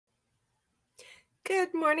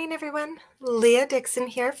Good morning, everyone. Leah Dixon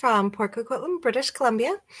here from Port Coquitlam, British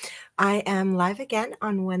Columbia. I am live again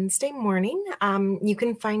on Wednesday morning. You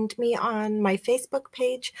can find me on my Facebook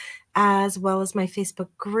page as well as my Facebook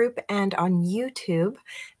group and on YouTube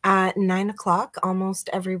at 9 o'clock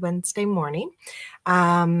almost every Wednesday morning.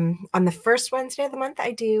 On the first Wednesday of the month,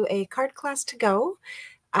 I do a card class to go.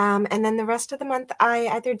 And then the rest of the month, I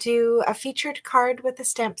either do a featured card with a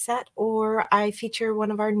stamp set or I feature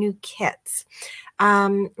one of our new kits.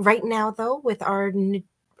 Right now, though, with our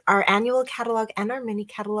annual catalog and our mini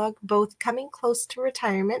catalog both coming close to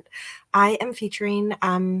retirement, I am featuring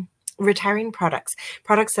retiring products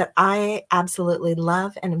that I absolutely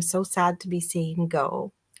love and am so sad to be seeing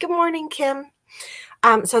go. Good morning, Kim.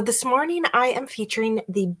 So this morning I am featuring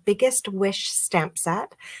the Biggest Wish stamp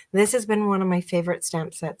set. This has been one of my favorite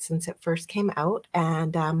stamp sets since it first came out,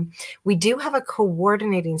 and we do have a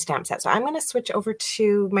coordinating stamp set. So I'm going to switch over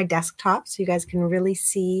to my desktop so you guys can really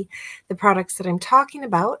see the products that I'm talking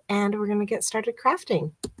about, and we're going to get started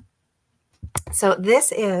crafting. So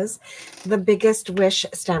this is the Biggest Wish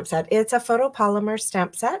stamp set. It's a photopolymer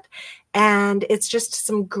stamp set, and it's just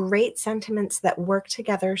some great sentiments that work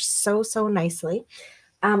together so nicely.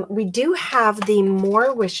 We do have the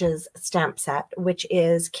More Wishes stamp set, which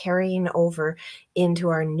is carrying over into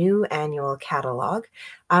our new annual catalog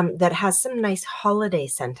that has some nice holiday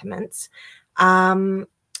sentiments.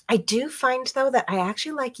 I do find, though, that I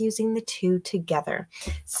actually like using the two together.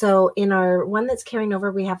 So in our one that's carrying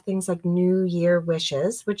over, we have things like New Year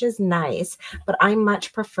Wishes, which is nice, but I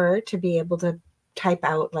much prefer to be able to type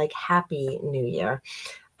out like Happy New Year.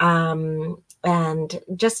 And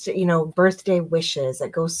just, you know, birthday wishes.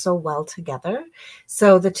 It goes so well together.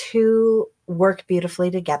 So the two work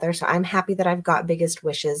beautifully together. So I'm happy that I've got Biggest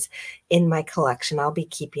Wishes in my collection. I'll be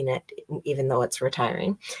keeping it even though it's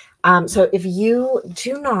retiring. So if you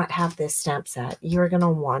do not have this stamp set, you're going to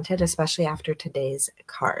want it, especially after today's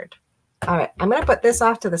card. All right, I'm going to put this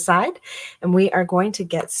off to the side and we are going to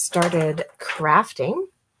get started crafting.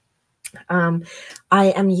 I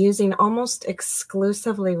am using almost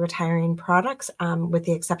exclusively retiring products with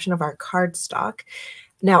the exception of our cardstock.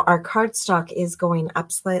 Now, our cardstock is going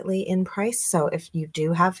up slightly in price, so if you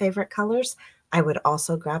do have favorite colors, I would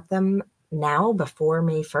also grab them now before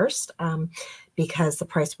May 1st because the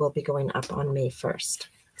price will be going up on May 1st.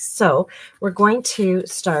 So we're going to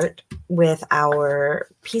start with our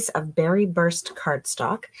piece of Berry Burst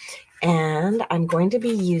cardstock. And I'm going to be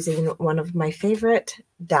using one of my favorite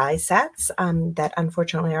die sets that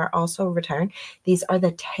unfortunately are also retiring. These are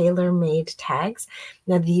the tailor-made tags.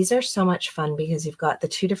 Now, these are so much fun because you've got the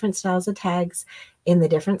two different styles of tags in the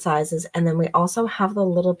different sizes. And then we also have the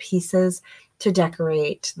little pieces to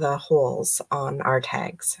decorate the holes on our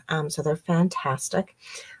tags. So they're fantastic.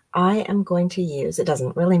 I am going to use, it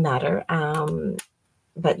doesn't really matter,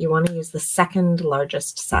 but you want to use the second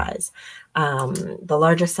largest size. The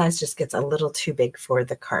largest size just gets a little too big for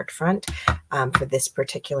the card front for this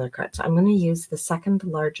particular card. So I'm going to use the second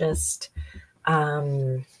largest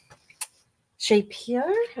shape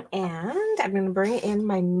here, and I'm going to bring in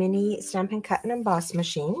my mini Stampin' Cut and Emboss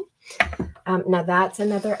machine. Now that's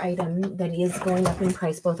another item that is going up in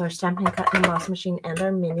price. Both our Stampin' Cut and Emboss machine and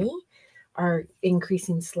our mini are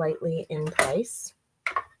increasing slightly in price.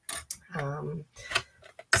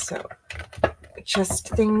 So just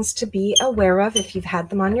things to be aware of if you've had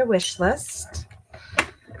them on your wish list.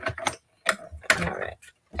 All right,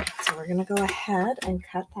 so we're going to go ahead and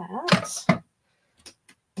cut that.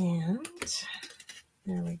 And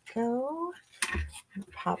there we go. And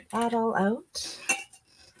pop that all out.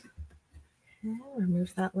 Okay,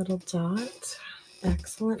 remove that little dot.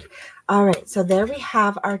 Excellent. All right, so there we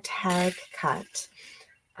have our tag cut.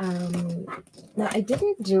 Now, I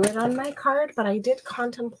didn't do it on my card, but I did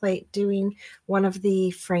contemplate doing one of the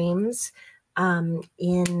frames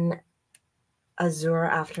in Azure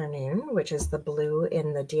Afternoon, which is the blue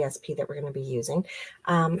in the DSP that we're going to be using.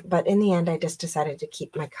 But in the end, I just decided to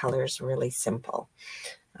keep my colors really simple.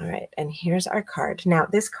 All right, and here's our card. Now,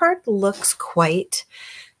 this card looks quite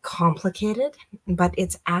complicated, but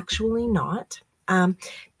it's actually not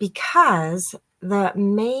because the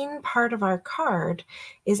main part of our card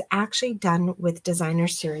is actually done with designer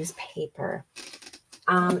series paper.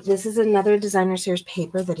 This is another designer series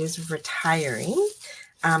paper that is retiring.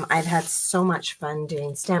 I've had so much fun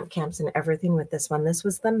doing stamp camps and everything with this one. This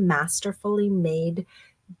was the Masterfully Made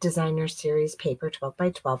designer series paper, 12 by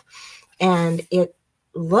 12. And it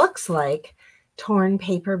looks like torn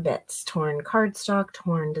paper bits, torn cardstock,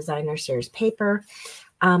 torn designer series paper.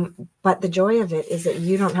 But the joy of it is that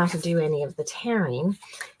you don't have to do any of the tearing.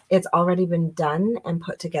 It's already been done and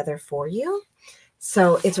put together for you.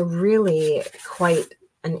 So it's really quite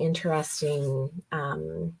an interesting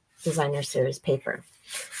designer series paper.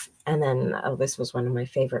 And then this was one of my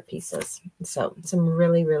favorite pieces. So some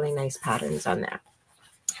really, really nice patterns on there.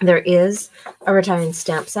 There is a retiring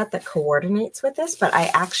stamp set that coordinates with this, but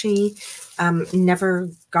I actually never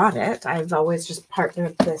got it. I've always just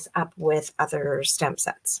partnered this up with other stamp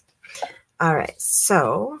sets. All right,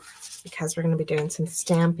 so because we're going to be doing some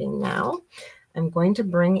stamping now, I'm going to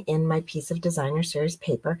bring in my piece of designer series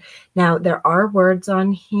paper. Now, there are words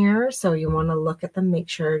on here, so you want to look at them, make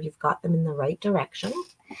sure you've got them in the right direction.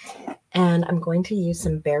 And I'm going to use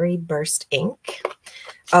some Berry Burst ink.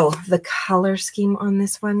 Oh, the color scheme on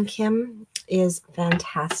this one, Kim, is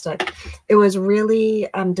fantastic. It was really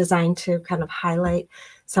designed to kind of highlight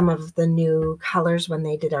some of the new colors when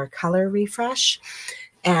they did our color refresh,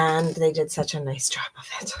 and they did such a nice job of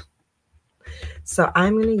it. So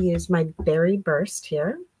I'm going to use my Berry Burst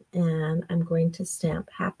here, and I'm going to stamp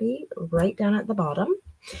happy right down at the bottom.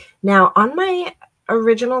 Now, on my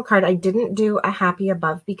original card, I didn't do a happy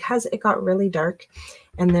above because it got really dark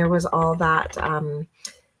and there was all that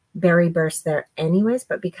Berry Burst there anyways,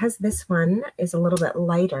 but because this one is a little bit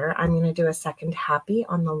lighter, I'm going to do a second happy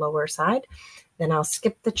on the lower side. Then I'll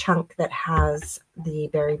skip the chunk that has the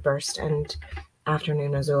Berry Burst and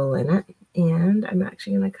Afternoon Azul in it, and I'm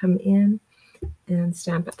actually going to come in and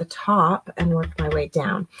stamp at the top and work my way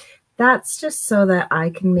down. That's just so that I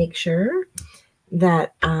can make sure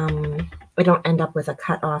that I don't end up with a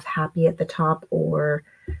cut off happy at the top, or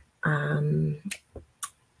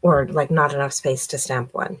like not enough space to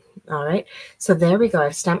stamp one. All right, so there we go.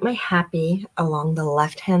 I've stamped my happy along the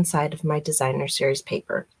left-hand side of my designer series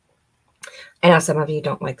paper. I know some of you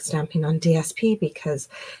don't like stamping on DSP because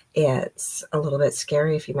it's a little bit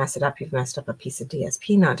scary. If you mess it up, you've messed up a piece of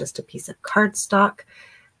DSP, not just a piece of cardstock.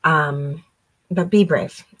 But be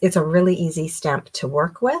brave. It's a really easy stamp to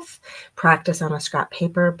work with. Practice on a scrap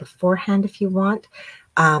paper beforehand if you want,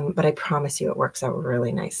 but I promise you it works out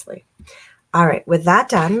really nicely. All right, with that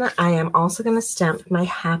done, I am also going to stamp my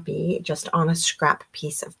happy just on a scrap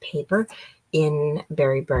piece of paper in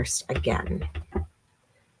Berry Burst again.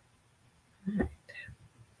 All right.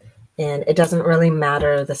 And it doesn't really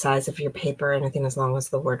matter the size of your paper or anything as long as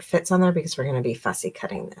the word fits on there, because we're going to be fussy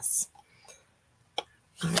cutting this.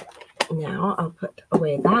 All right, now I'll put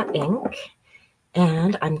away that ink,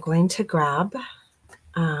 and I'm going to grab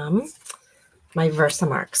my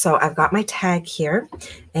Versamark. So I've got my tag here.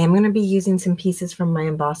 I am going to be using some pieces from my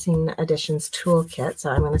Embossing Additions toolkit. So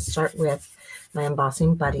I'm going to start with my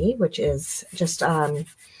Embossing Buddy, which is just, I'm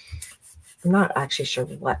not actually sure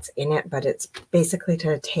what's in it, but it's basically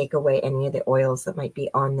to take away any of the oils that might be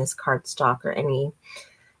on this cardstock or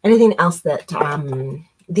anything else that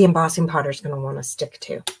the embossing powder is going to want to stick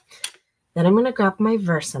to. Then I'm going to grab my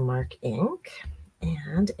Versamark ink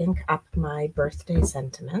and ink up my birthday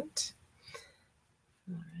sentiment.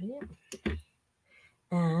 All right.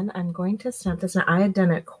 And I'm going to stamp this. Now, I had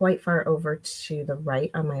done it quite far over to the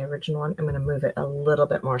right on my original one. I'm going to move it a little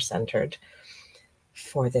bit more centered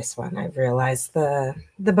for this one. I've realized the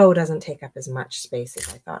bow doesn't take up as much space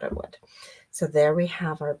as I thought it would. So there we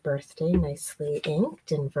have our birthday nicely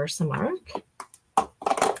inked in Versamark.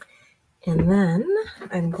 And then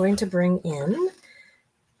I'm going to bring in,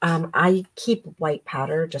 I keep white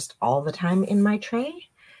powder just all the time in my tray.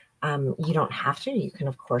 You don't have to. You can,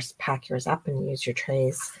 of course, pack yours up and use your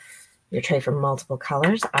tray for multiple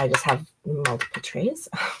colors. I just have multiple trays,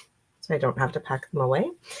 so I don't have to pack them away.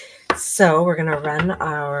 So we're going to run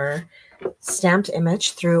our stamped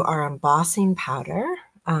image through our embossing powder.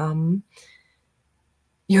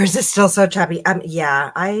 Yours is still so chubby.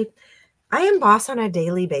 Yeah, I emboss on a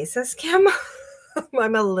daily basis, Kim.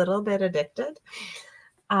 I'm a little bit addicted.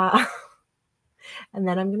 And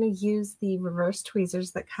then I'm going to use the reverse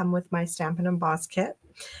tweezers that come with my Stampin' Emboss kit.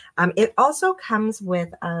 It also comes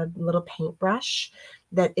with a little paintbrush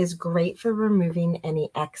that is great for removing any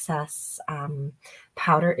excess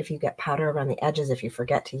powder. If you get powder around the edges, if you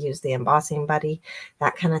forget to use the Embossing Buddy,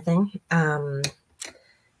 that kind of thing.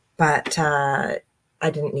 But I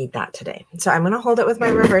didn't need that today. So I'm going to hold it with my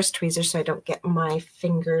reverse tweezers so I don't get my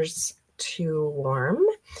fingers too warm.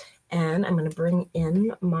 And I'm going to bring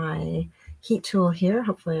in my heat tool here.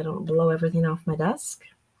 Hopefully I don't blow everything off my desk.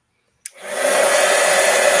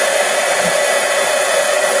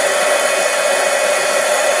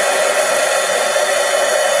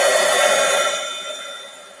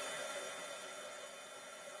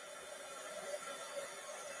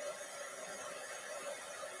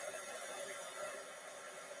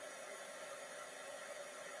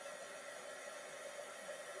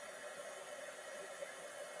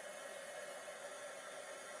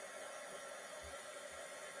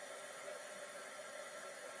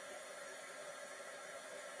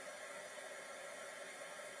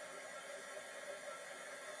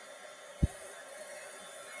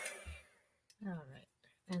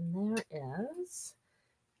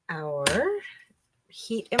 our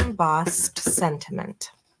heat embossed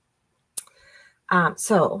sentiment.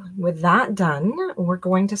 So with that done, we're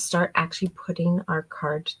going to start actually putting our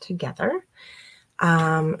card together.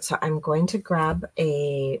 So I'm going to grab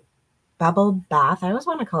a bubble bath. I always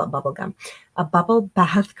want to call it bubble gum. A bubble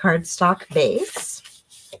bath cardstock base.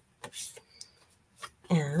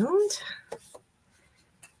 And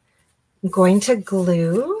I'm going to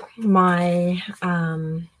glue my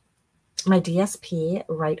my DSP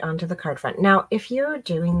right onto the card front. Now, if you're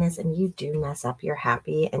doing this and you do mess up your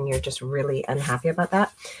happy and you're just really unhappy about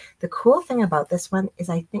that, the cool thing about this one is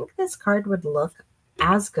I think this card would look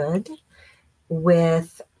as good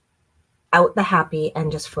without the happy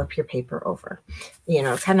and just flip your paper over. You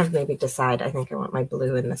know, kind of maybe decide, I think I want my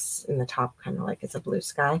blue in the top, kind of like it's a blue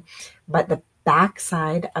sky. But the back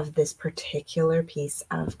side of this particular piece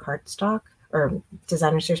of cardstock or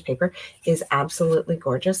designer series paper is absolutely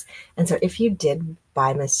gorgeous. And so if you did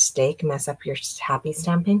by mistake mess up your happy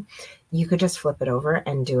stamping, you could just flip it over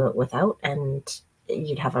and do it without, and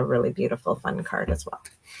you'd have a really beautiful fun card as well.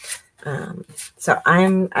 So I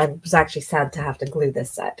was actually sad to have to glue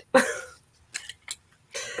this set.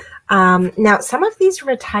 Now some of these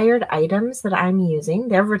retired items that I'm using,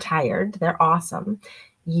 they're retired, they're awesome.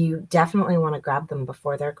 You definitely want to grab them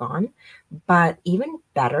before they're gone. But even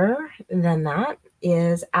better than that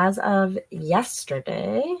is as of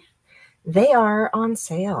yesterday, they are on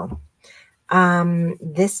sale.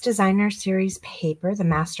 This designer series paper, the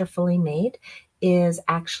Masterfully Made, is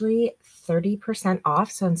actually 30%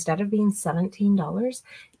 off. So instead of being $17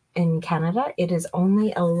 in Canada, it is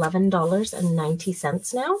only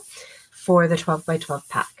 $11.90 now for the 12 by 12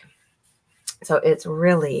 pack. So it's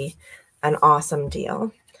really an awesome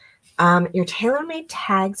deal. Your tailor-made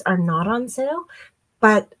tags are not on sale,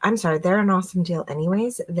 but I'm sorry, they're an awesome deal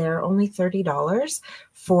anyways. They're only $30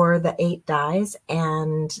 for the 8 dies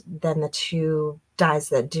and then the 2 dies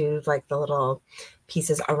that do like the little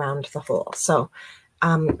pieces around the hole. So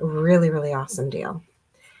really, really awesome deal.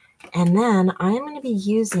 And then I am going to be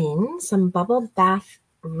using some bubble bath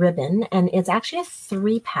ribbon, and it's actually a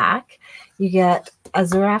 3-pack. You get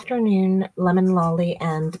Azure Afternoon, Lemon Lolly,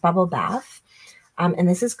 and Bubble Bath. And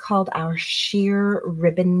this is called our Sheer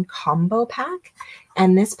Ribbon Combo Pack.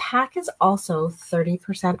 And this pack is also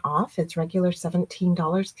 30% off. It's regular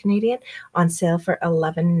 $17 Canadian, on sale for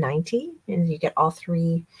 $11.90. And you get all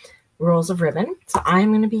 3 rolls of ribbon. So I'm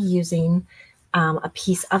going to be using a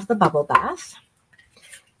piece of the Bubble Bath.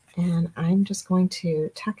 And I'm just going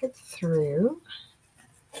to tuck it through.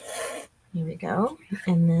 Here we go.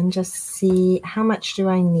 And then just see how much do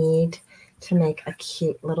I need to make a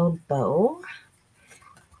cute little bow.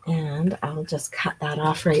 And I'll just cut that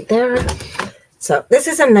off right there. So this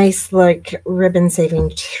is a nice like ribbon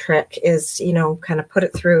saving trick, is, you know, kind of put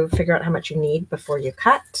it through, figure out how much you need before you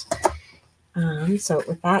cut. So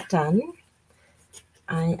with that done,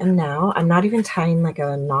 I'm not even tying like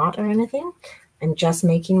a knot or anything. I'm just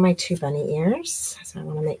making my 2 bunny ears. So I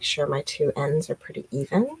want to make sure my 2 ends are pretty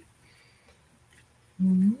even.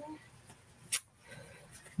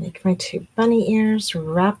 Make my 2 bunny ears,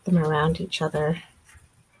 wrap them around each other.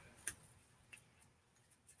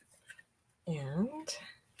 And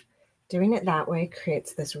doing it that way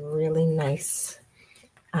creates this really nice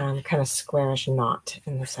kind of squarish knot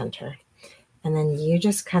in the center. And then you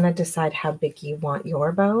just kind of decide how big you want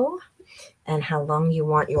your bow and how long you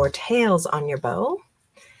want your tails on your bow,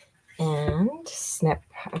 and snip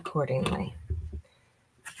accordingly.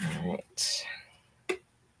 All right.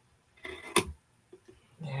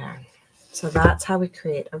 There. So that's how we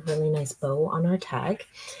create a really nice bow on our tag.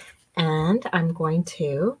 And I'm going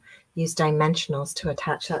to use dimensionals to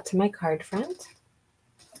attach that to my card front.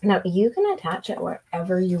 Now you can attach it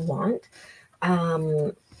wherever you want.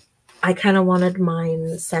 I kind of wanted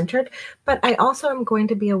mine centered, but I also am going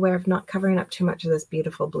to be aware of not covering up too much of this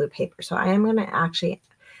beautiful blue paper. So I am going to actually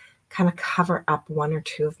kind of cover up 1 or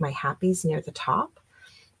 2 of my happies near the top.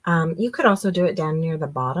 You could also do it down near the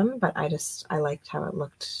bottom, but I liked how it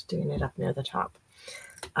looked doing it up near the top.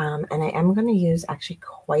 And I am going to use actually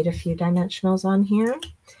quite a few dimensionals on here.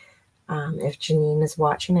 If Janine is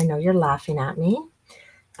watching, I know you're laughing at me.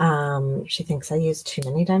 She thinks I use too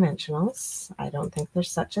many dimensionals. I don't think there's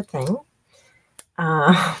such a thing.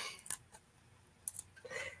 And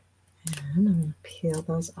I'm going to peel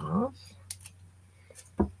those off.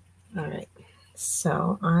 All right.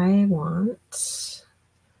 So I want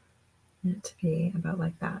it to be about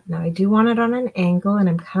like that. Now I do want it on an angle, and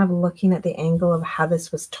I'm kind of looking at the angle of how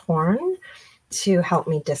this was torn to help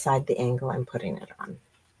me decide the angle I'm putting it on.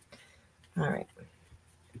 All right.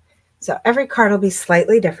 So every card will be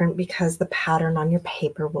slightly different because the pattern on your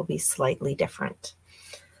paper will be slightly different.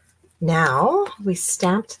 Now we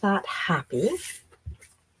stamped that happy.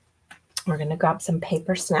 We're going to grab some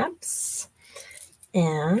paper snips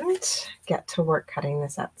and get to work cutting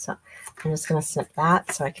this up. So I'm just going to snip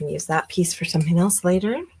that so I can use that piece for something else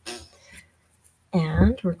later.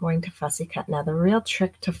 And we're going to fussy cut. Now the real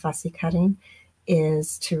trick to fussy cutting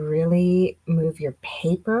is to really move your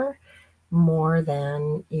paper more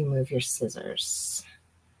than you move your scissors.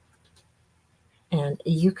 And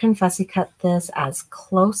you can fussy cut this as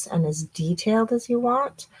close and as detailed as you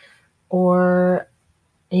want, or,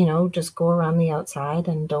 you know, just go around the outside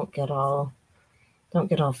and don't get all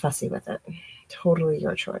fussy with it. Totally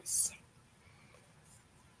your choice.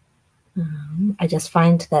 I just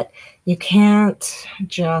find that you can't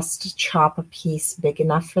just chop a piece big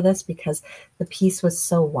enough for this because the piece was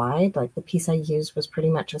so wide. Like the piece I used was pretty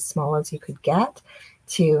much as small as you could get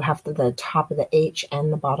to have the top of the H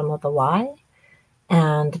and the bottom of the Y.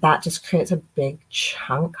 And that just creates a big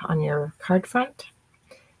chunk on your card front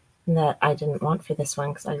that I didn't want for this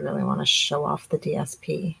one because I really want to show off the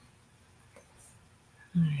DSP.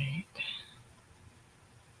 All right.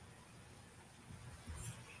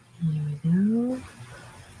 There we go.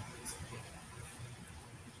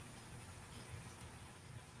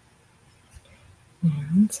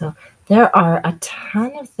 And so there are a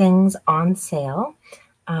ton of things on sale.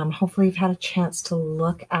 Hopefully you've had a chance to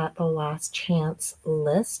look at the last chance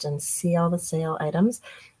list and see all the sale items.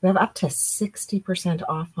 We have up to 60%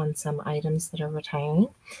 off on some items that are retiring.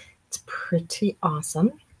 It's pretty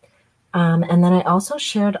awesome. And then I also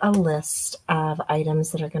shared a list of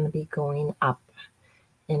items that are going to be going up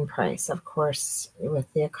in price. Of course,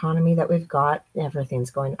 with the economy that we've got,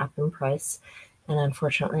 everything's going up in price. And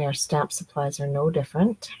unfortunately, our stamp supplies are no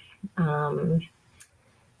different.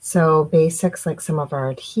 So basics like some of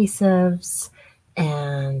our adhesives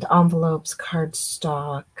and envelopes,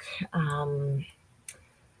 cardstock,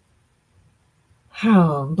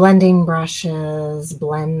 blending brushes,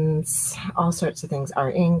 blends, all sorts of things, our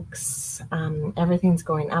inks, everything's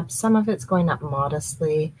going up. Some of it's going up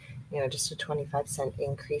modestly, you know, just a 25-cent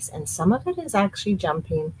increase, and some of it is actually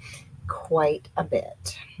jumping quite a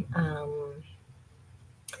bit.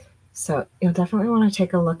 So you'll definitely want to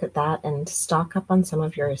take a look at that and stock up on some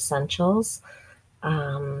of your essentials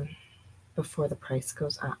before the price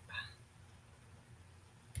goes up.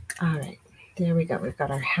 All right, there we go. We've got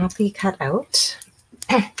our happy cut out.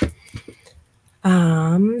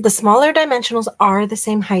 The smaller dimensionals are the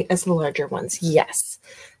same height as the larger ones, yes,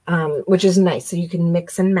 which is nice. So you can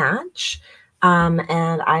mix and match.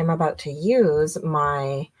 And I'm about to use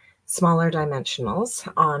my smaller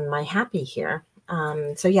dimensionals on my happy here.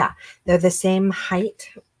 So yeah, they're the same height,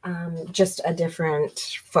 just a different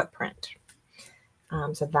footprint.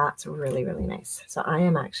 So that's really, really nice. So I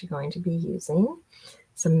am actually going to be using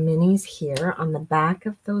some minis here on the back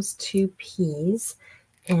of those two P's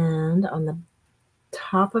and on the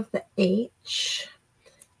top of the H.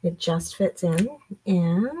 It just fits in.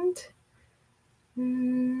 And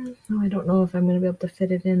I don't know if I'm going to be able to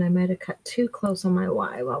fit it in. I might have cut too close on my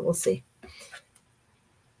Y. Well, we'll see.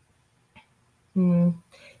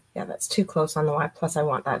 Yeah, that's too close on the Y. Plus, I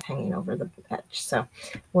want that hanging over the edge. So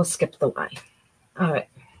we'll skip the Y. All right.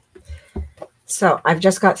 So I've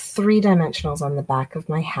just got 3 dimensionals on the back of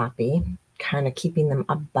my happy, kind of keeping them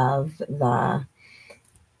above the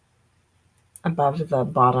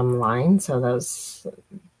bottom line. So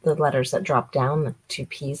the letters that drop down, the 2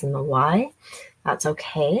 P's and the Y, that's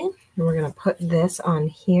okay. And we're going to put this on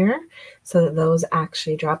here so that those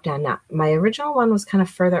actually drop down. Now, my original one was kind of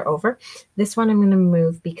further over. This one I'm going to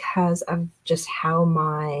move because of just how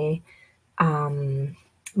my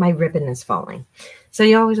ribbon is falling. So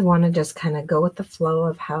you always want to just kind of go with the flow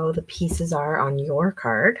of how the pieces are on your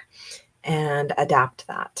card and adapt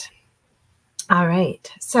that. All right,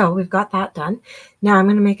 so we've got that done. Now I'm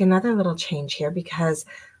going to make another little change here because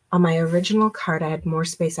on my original card, I had more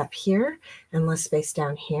space up here and less space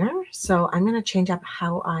down here. So I'm going to change up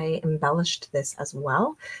how I embellished this as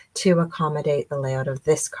well to accommodate the layout of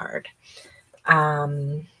this card.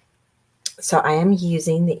 So I am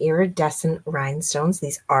using the iridescent rhinestones.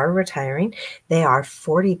 These are retiring. They are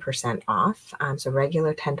 40% off. So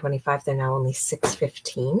regular $10.25, they're now only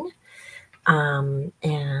 $6.15.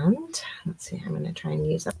 And let's see, I'm going to try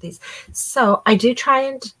and use up these. So I do try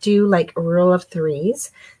and do like a rule of 3s.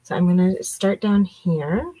 So I'm going to start down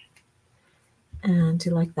here and do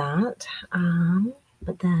like that.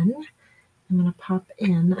 But then I'm going to pop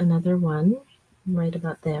in another one right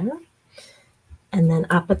about there. And then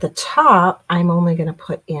up at the top, I'm only going to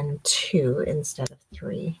put in 2 instead of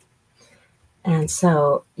 3. And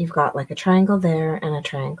so you've got like a triangle there and a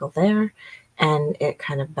triangle there, and it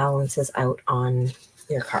kind of balances out on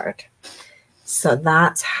your card. So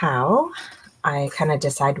that's how I kind of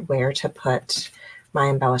decide where to put my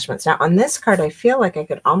embellishments. Now on this card, I feel like I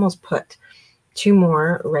could almost put 2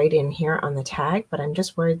 more right in here on the tag, but I'm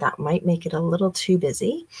just worried that might make it a little too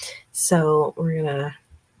busy. So we're gonna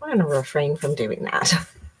refrain from doing that.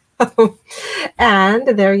 And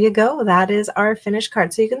there you go. That is our finished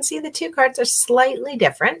card. So you can see the 2 cards are slightly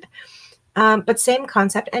different, but same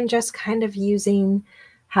concept, and just kind of using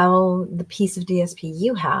how the piece of DSP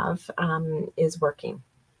you have is working.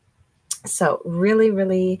 So really,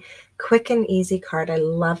 really quick and easy card. I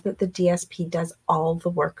love that the DSP does all the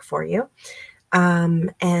work for you.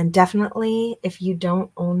 And definitely, if you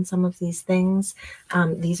don't own some of these things,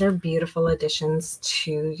 these are beautiful additions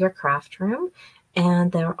to your craft room,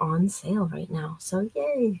 and they're on sale right now. So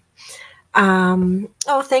yay.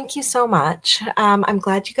 Oh, thank you so much. I'm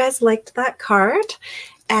glad you guys liked that card.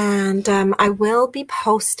 And I will be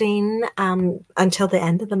posting until the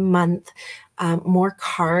end of the month more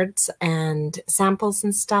cards and samples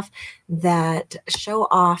and stuff that show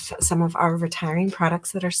off some of our retiring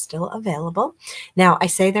products that are still available. Now, I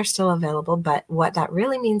say they're still available, but what that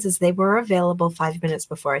really means is they were available 5 minutes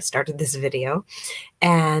before I started this video,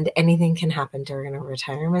 and anything can happen during a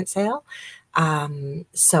retirement sale.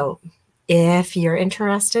 So if you're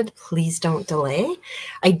interested, please don't delay.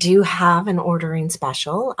 I do have an ordering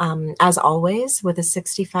special. As always, with a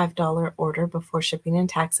 $65 order before shipping and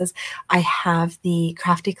taxes, I have the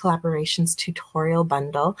Crafty Collaborations tutorial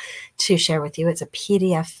bundle to share with you. It's a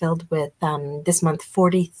PDF filled with, this month,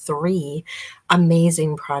 43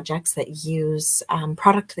 amazing projects that use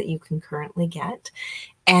product that you can currently get.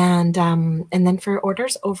 And then for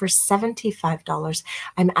orders over $75,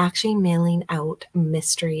 I'm actually mailing out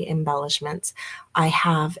mystery embellishments. I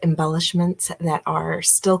have embellishments that are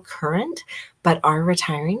still current, but are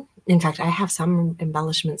retiring. In fact, I have some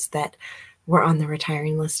embellishments that were on the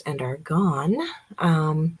retiring list and are gone.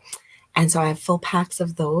 And so I have full packs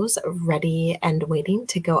of those ready and waiting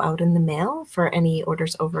to go out in the mail for any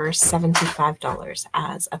orders over $75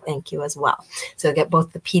 as a thank you as well. So get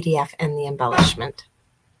both the PDF and the embellishment.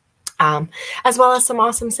 As well as some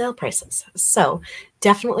awesome sale prices. So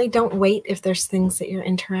definitely don't wait if there's things that you're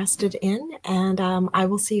interested in. And I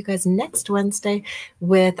will see you guys next Wednesday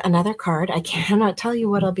with another card. I cannot tell you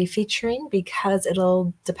what I'll be featuring because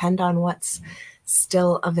it'll depend on what's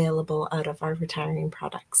still available out of our retiring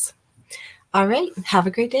products. All right. Have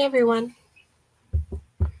a great day, everyone.